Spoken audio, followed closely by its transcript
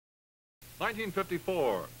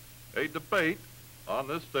1954, a debate on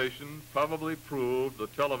this station probably proved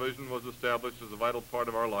that television was established as a vital part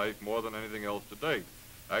of our life more than anything else to date.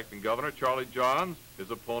 Acting Governor Charley Johns, his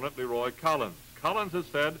opponent LeRoy Collins. Collins has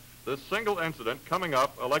said this single incident coming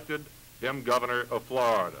up elected him governor of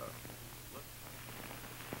Florida.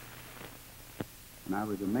 And I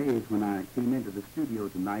was amazed when I came into the studio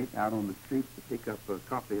tonight out on the street to pick up a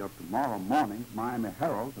copy of tomorrow morning's Miami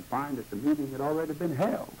Herald to find that the meeting had already been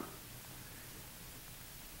held.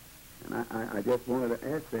 And I just wanted to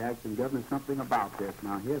ask the acting governor something about this.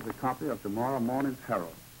 Now, here's a copy of tomorrow morning's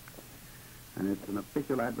Herald. And it's an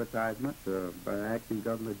official advertisement by acting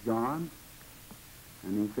Governor Johns.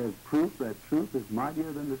 And he says, proof that truth is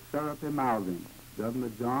mightier than the syrupy mouthing. Governor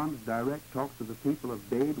Johns' direct talk to the people of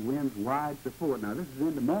Dade wins wide support. Now, this is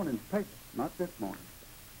in the morning's paper, not this morning.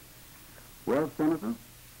 Well, Senator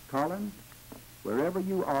Collins, wherever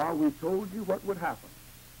you are, we told you what would happen.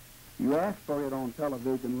 You asked for it on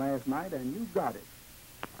television last night, and you got it.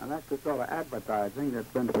 And that's the sort of advertising that's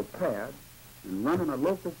been prepared and run in a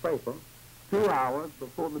local paper 2 hours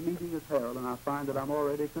before the meeting is held, and I find that I'm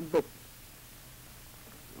already convicted.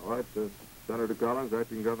 All right, Senator Collins,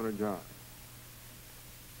 acting Governor Johns.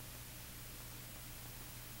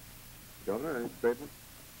 Governor, any statement?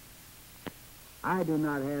 I do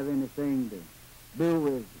not have anything to do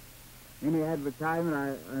with any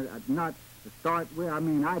advertisement. Not to start with. I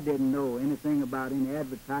mean, I didn't know anything about any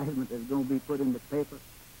advertisement that's going to be put in the paper,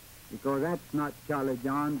 because that's not Charley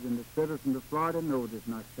Johns, and the citizens of Florida know it's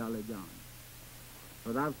not Charley Johns.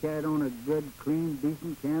 But I've carried on a good, clean,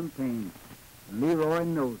 decent campaign, and LeRoy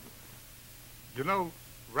knows it. You know,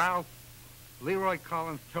 Ralph, LeRoy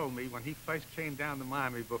Collins told me when he first came down to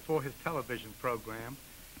Miami before his television program,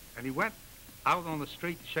 and he went out on the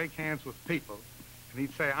street to shake hands with people, and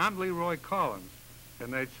he'd say, I'm LeRoy Collins.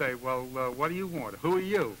 And they'd say, well, what do you want? Who are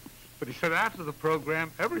you? But he said after the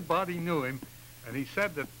program, everybody knew him, and he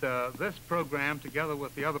said that this program, together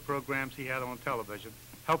with the other programs he had on television,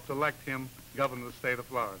 helped elect him governor of the state of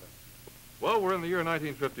Florida. Well, we're in the year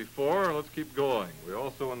 1954. Let's keep going. We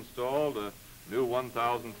also installed a new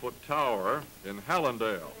 1,000-foot tower in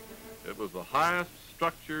Hallandale. It was the highest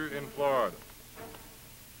structure in Florida.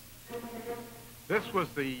 This was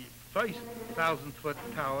the first 1,000-foot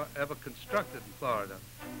tower ever constructed in Florida.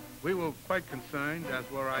 We were quite concerned, as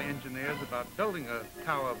were our engineers, about building a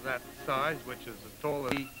tower of that size, which is as tall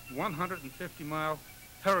as the 150-mile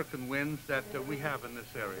hurricane winds that we have in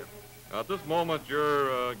this area. Now, at this moment,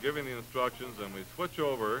 you're giving the instructions, and we switch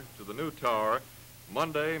over to the new tower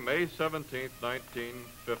Monday, May 17th,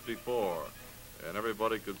 1954. And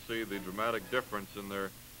everybody could see the dramatic difference in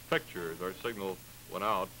their pictures. Our signal went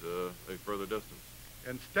out a further distance.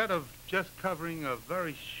 Instead of just covering a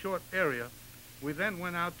very short area, we then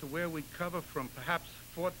went out to where we cover from perhaps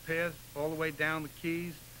Fort Pierce all the way down the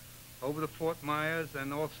Keys, over to Fort Myers,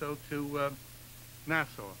 and also to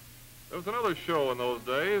Nassau. There was another show in those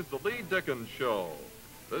days, the Lee Dickens Show.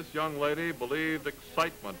 This young lady believed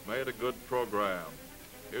excitement made a good program.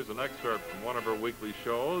 Here's an excerpt from one of her weekly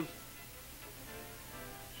shows.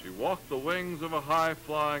 She walked the wings of a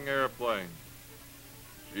high-flying airplane.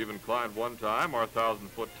 She even climbed one time our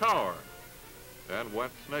 1,000-foot tower and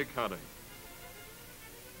went snake hunting.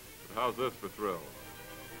 But how's this for thrills?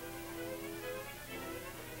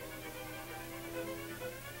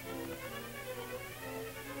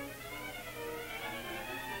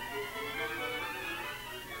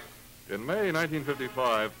 In May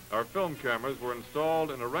 1955, our film cameras were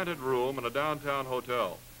installed in a rented room in a downtown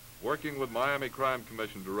hotel. Working with Miami Crime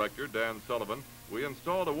Commission Director Dan Sullivan, we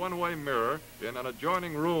installed a one-way mirror in an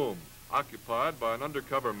adjoining room, occupied by an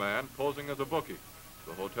undercover man posing as a bookie.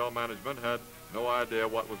 The hotel management had no idea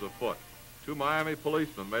what was afoot. 2 Miami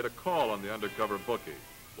policemen made a call on the undercover bookie.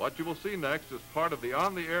 What you will see next is part of the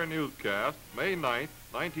on-the-air newscast, May 9th,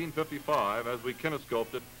 1955, as we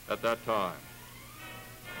kinescoped it at that time.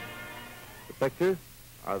 The pictures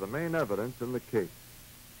are the main evidence in the case.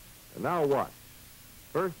 And now watch.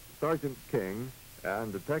 First, Sergeant King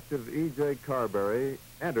and Detective E.J. Carberry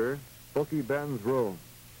enter Bookie Ben's room.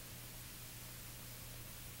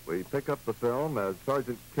 We pick up the film as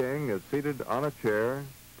Sergeant King is seated on a chair,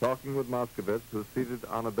 talking with Moscovitz, who's seated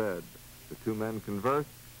on a bed. The 2 men converse.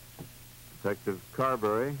 Detective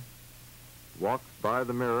Carberry walks by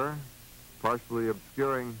the mirror, partially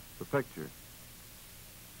obscuring the picture.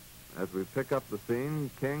 As we pick up the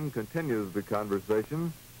scene, King continues the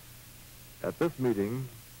conversation. At this meeting,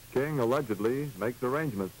 King allegedly makes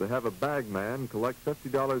arrangements to have a bagman collect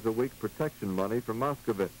 $50 a week protection money from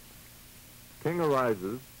Moscovitz. King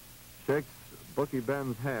arises, shakes Bookie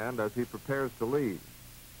Ben's hand as he prepares to leave.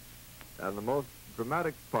 And the most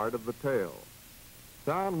dramatic part of the tale.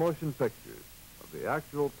 Sound motion pictures of the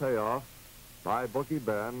actual payoff by Bookie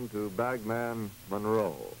Ben to Bagman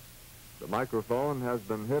Monroe. The microphone has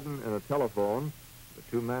been hidden in a telephone. The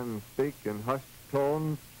two men speak in hushed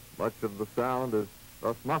tones. Much of the sound is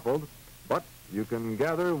thus muffled, but you can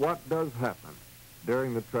gather what does happen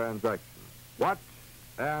during the transaction. Watch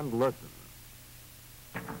and listen.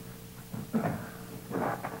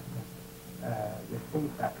 You see,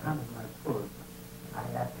 I counted my food.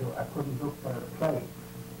 I couldn't look for a plate,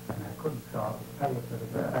 and I couldn't pay for the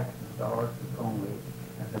direction stores only.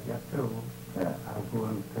 As I get through, I'll go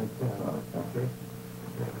and take care of it. Okay?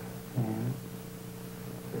 10,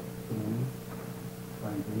 16,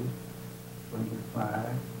 20,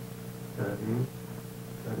 25, 30,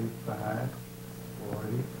 35,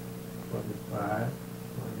 40, 45,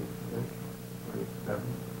 46, 47,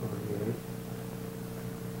 48,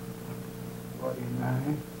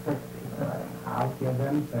 49, 50. I'll give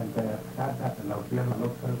them and start that, and I'll give them a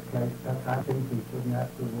look for the place. I think he shouldn't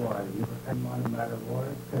have to worry. You can send money no matter what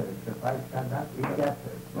it is. If I said that, he gets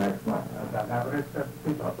it. Next one. I never accept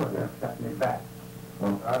people put their set me back.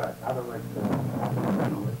 All right, otherwise,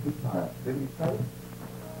 did he say?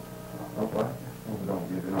 Oh, what? Oh, don't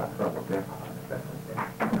give you no trouble, Dick.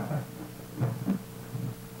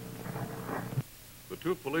 The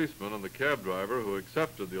two policemen and the cab driver who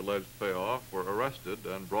accepted the alleged payoff were arrested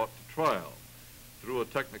and brought to trial. Through a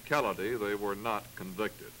technicality, they were not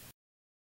convicted.